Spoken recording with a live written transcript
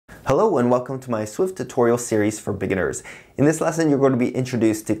Hello and welcome to my Swift tutorial series for beginners. In this lesson, you're going to be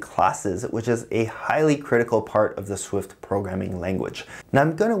introduced to classes, which is a highly critical part of the Swift programming language. Now,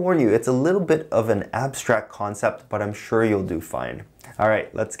 I'm going to warn you, it's a little bit of an abstract concept, but I'm sure you'll do fine. All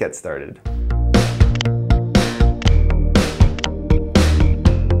right, let's get started.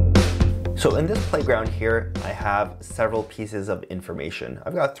 So in this playground here, I have several pieces of information.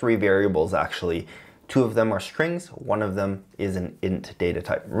 I've got 3 variables actually. 2 of them are strings, 1 of them is an int data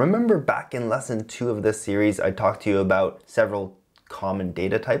type. Remember back in lesson 2 of this series, I talked to you about several common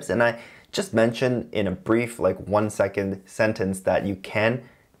data types, and I just mentioned in a brief, like 1-second sentence that you can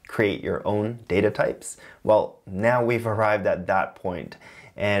create your own data types. Well, now we've arrived at that point,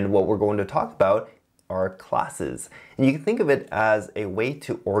 and what we're going to talk about are classes. And you can think of it as a way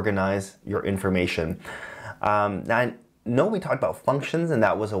to organize your information. Now, no, we talked about functions, and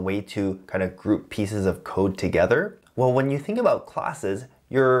that was a way to kind of group pieces of code together. Well, when you think about classes,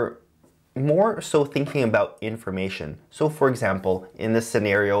 you're more so thinking about information. So for example, in this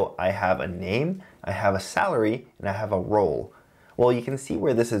scenario, I have a name, I have a salary, and I have a role. Well, you can see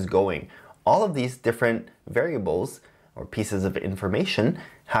where this is going. All of these different variables or pieces of information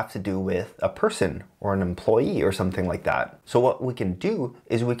have to do with a person or an employee or something like that. So what we can do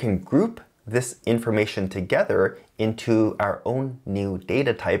is we can group this information together into our own new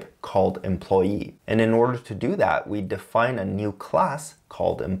data type called employee. And in order to do that, we define a new class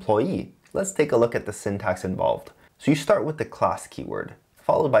called employee. Let's take a look at the syntax involved. So you start with the class keyword,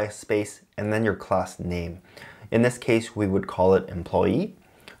 followed by a space, and then your class name. In this case, we would call it employee,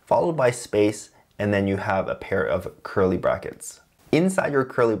 followed by space, and then you have a pair of curly brackets. Inside your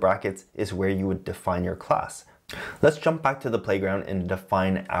curly brackets is where you would define your class. Let's jump back to the playground and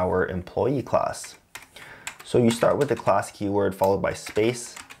define our employee class. So you start with the class keyword followed by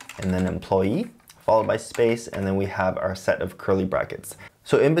space and then employee, followed by space, and then we have our set of curly brackets.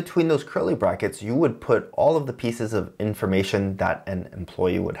 So in between those curly brackets, you would put all of the pieces of information that an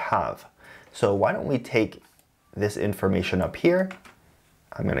employee would have. So why don't we take this information up here,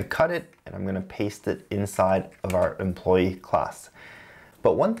 I'm going to cut it and I'm going to paste it inside of our employee class.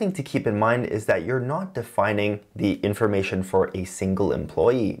 But one thing to keep in mind is that you're not defining the information for a single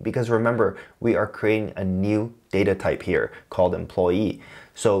employee, because remember, we are creating a new data type here called employee.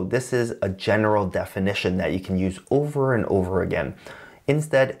 So this is a general definition that you can use over and over again.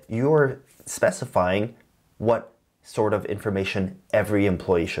 Instead, you're specifying what sort of information every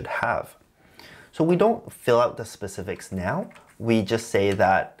employee should have. So we don't fill out the specifics now. We just say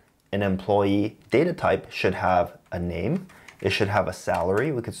that an employee data type should have a name. It should have a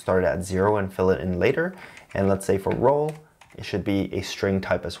salary. We could start at 0 and fill it in later. And let's say for role, it should be a string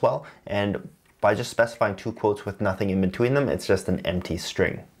type as well. And by just specifying 2 quotes with nothing in between them, it's just an empty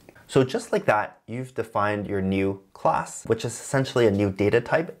string. So just like that, you've defined your new class, which is essentially a new data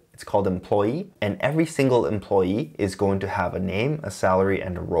type. It's called employee, and every single employee is going to have a name, a salary,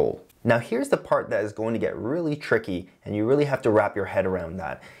 and a role. Now here's the part that is going to get really tricky, and you really have to wrap your head around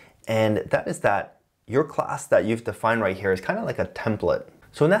that. And that is that your class that you've defined right here is kind of like a template.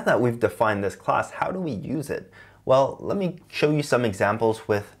 So now that we've defined this class, how do we use it? Well, let me show you some examples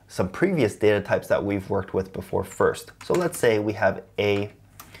with some previous data types that we've worked with before first. So let's say we have A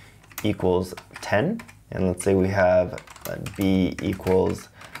equals 10, and let's say we have B equals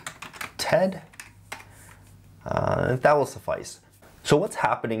TED. That will suffice. So what's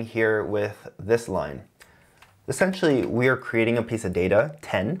happening here with this line? Essentially, we are creating a piece of data,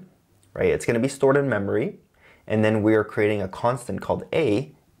 10, right? It's going to be stored in memory, and then we are creating a constant called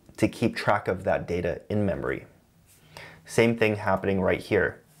A to keep track of that data in memory. Same thing happening right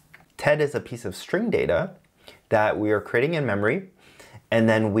here. TED is a piece of string data that we are creating in memory, and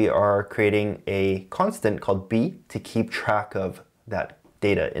then we are creating a constant called B to keep track of that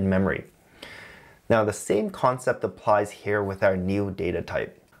data in memory. Now the same concept applies here with our new data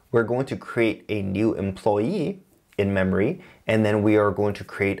type. We're going to create a new employee in memory, and then we are going to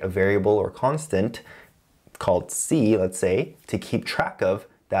create a variable or constant called C, let's say, to keep track of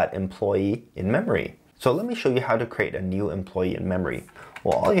that employee in memory. So let me show you how to create a new employee in memory.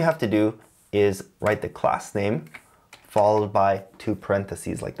 Well, all you have to do is write the class name followed by 2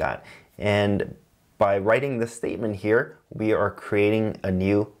 parentheses like that. And by writing this statement here, we are creating a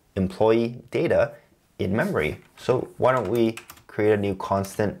new employee data in memory. So why don't we create a new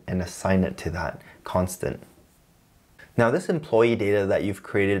constant and assign it to that constant. Now this employee data that you've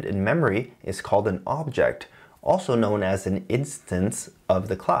created in memory is called an object, also known as an instance of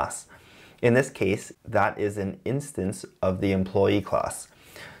the class. In this case, that is an instance of the employee class.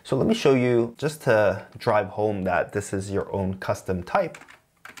 So let me show you, just to drive home that this is your own custom type.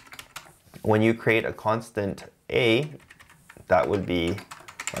 When you create a constant A, that would be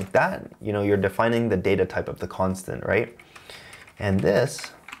like that, you're defining the data type of the constant, right? And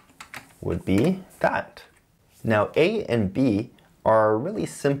this would be that. Now, A and B are really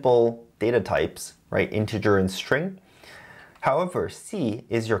simple data types, right? Integer and string. However, C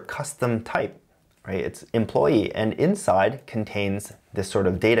is your custom type, right? It's employee, and inside contains this sort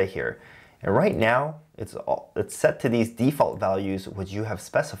of data here. And right now, it's set to these default values which you have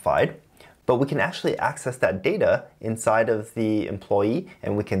specified, but we can actually access that data inside of the employee,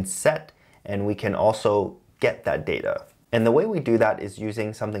 and we can set and we can also get that data. And the way we do that is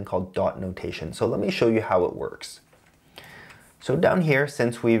using something called dot notation. So let me show you how it works. So down here,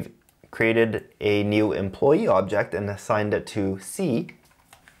 since we've created a new employee object and assigned it to C,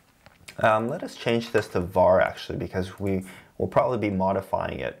 let us change this to var actually, because we will probably be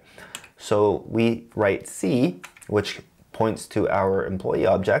modifying it. So we write C, which points to our employee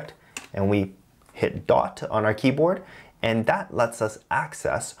object, and we hit dot on our keyboard, and that lets us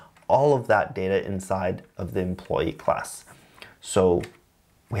access all of that data inside of the employee class. So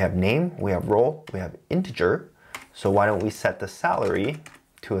we have name, we have role, we have integer. So why don't we set the salary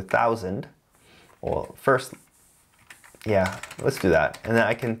to 1,000? Well, first, yeah, let's do that. And then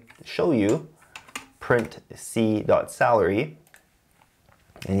I can show you print c.salary,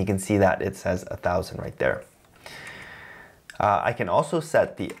 and you can see that it says 1,000 right there. I can also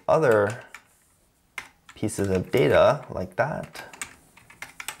set the other pieces of data like that.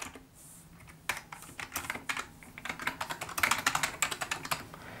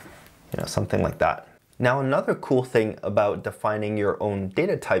 Something like that. Now, another cool thing about defining your own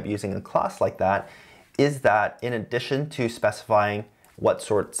data type using a class like that is that in addition to specifying what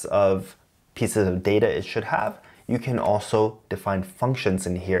sorts of pieces of data it should have, you can also define functions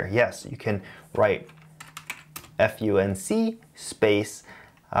in here. Yes, you can write func space,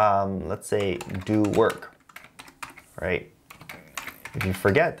 let's say do work, right? If you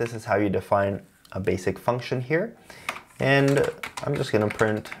forget, this is how you define a basic function here. And I'm just going to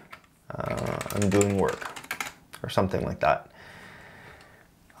print I'm doing work or something like that.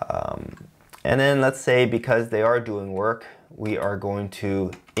 And then let's say because they are doing work, we are going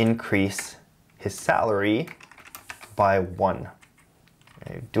to increase his salary by 1.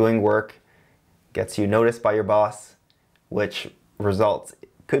 Okay, doing work gets you noticed by your boss, which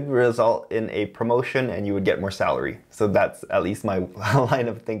could result in a promotion and you would get more salary. So that's at least my line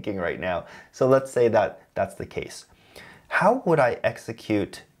of thinking right now. So let's say that that's the case. How would I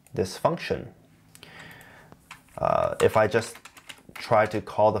execute this function? If I just try to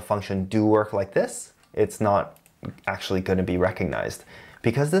call the function do work like this, it's not actually going to be recognized.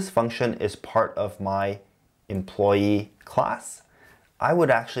 Because this function is part of my employee class, I would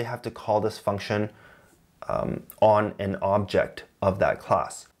actually have to call this function on an object of that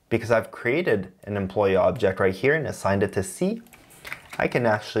class. Because I've created an employee object right here and assigned it to C, I can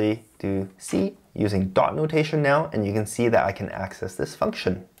actually do C using dot notation now, and you can see that I can access this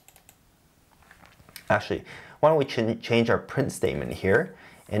function. Actually, why don't we change our print statement here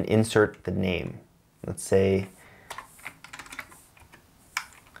and insert the name. Let's say,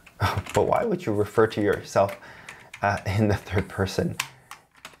 but why would you refer to yourself in the third person?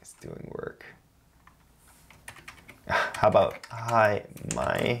 It's doing work. How about, hi,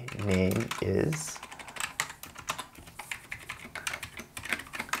 my name is,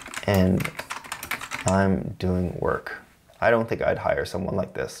 and I'm doing work. I don't think I'd hire someone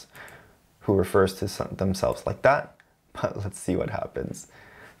like this who refers to themselves like that, but let's see what happens.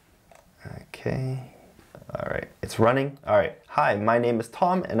 Okay, all right, it's running. All right, hi, my name is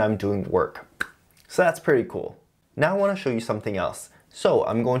Tom and I'm doing work. So that's pretty cool. Now I want to show you something else. So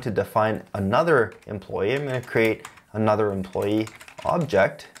I'm going to define another employee. I'm going to create another employee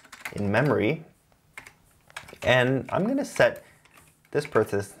object in memory, and I'm going to set this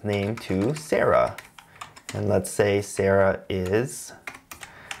person's name to Sarah. And let's say Sarah is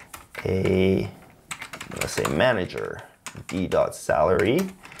let's say manager. D.salary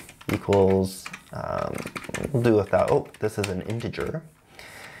equals, we'll do without, oh, this is an integer.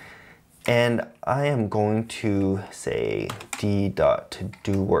 And I am going to say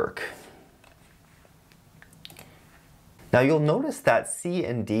D.toDoWork. Now you'll notice that C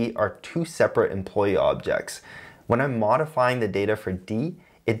and D are two separate employee objects. When I'm modifying the data for D,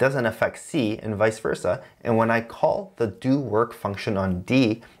 it doesn't affect C and vice versa. And when I call the doWork function on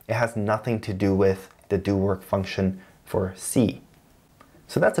D, it has nothing to do with the doWork function for C.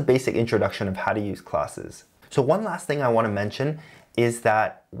 So that's a basic introduction of how to use classes. So one last thing I want to mention is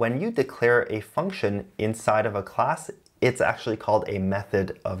that when you declare a function inside of a class, it's actually called a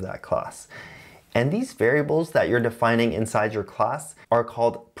method of that class. And these variables that you're defining inside your class are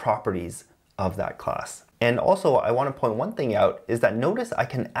called properties of that class. And also I want to point one thing out is that notice I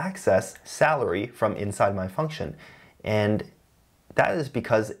can access salary from inside my function. And that is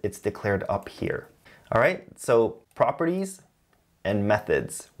because it's declared up here. All right, so properties and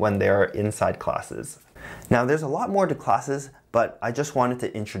methods when they are inside classes. Now there's a lot more to classes, but I just wanted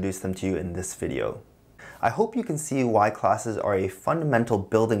to introduce them to you in this video. I hope you can see why classes are a fundamental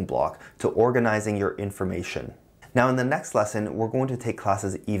building block to organizing your information. Now in the next lesson, we're going to take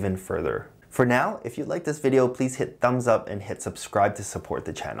classes even further. For now, if you like this video, please hit thumbs up and hit subscribe to support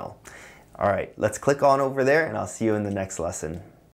the channel. All right, let's click on over there and I'll see you in the next lesson.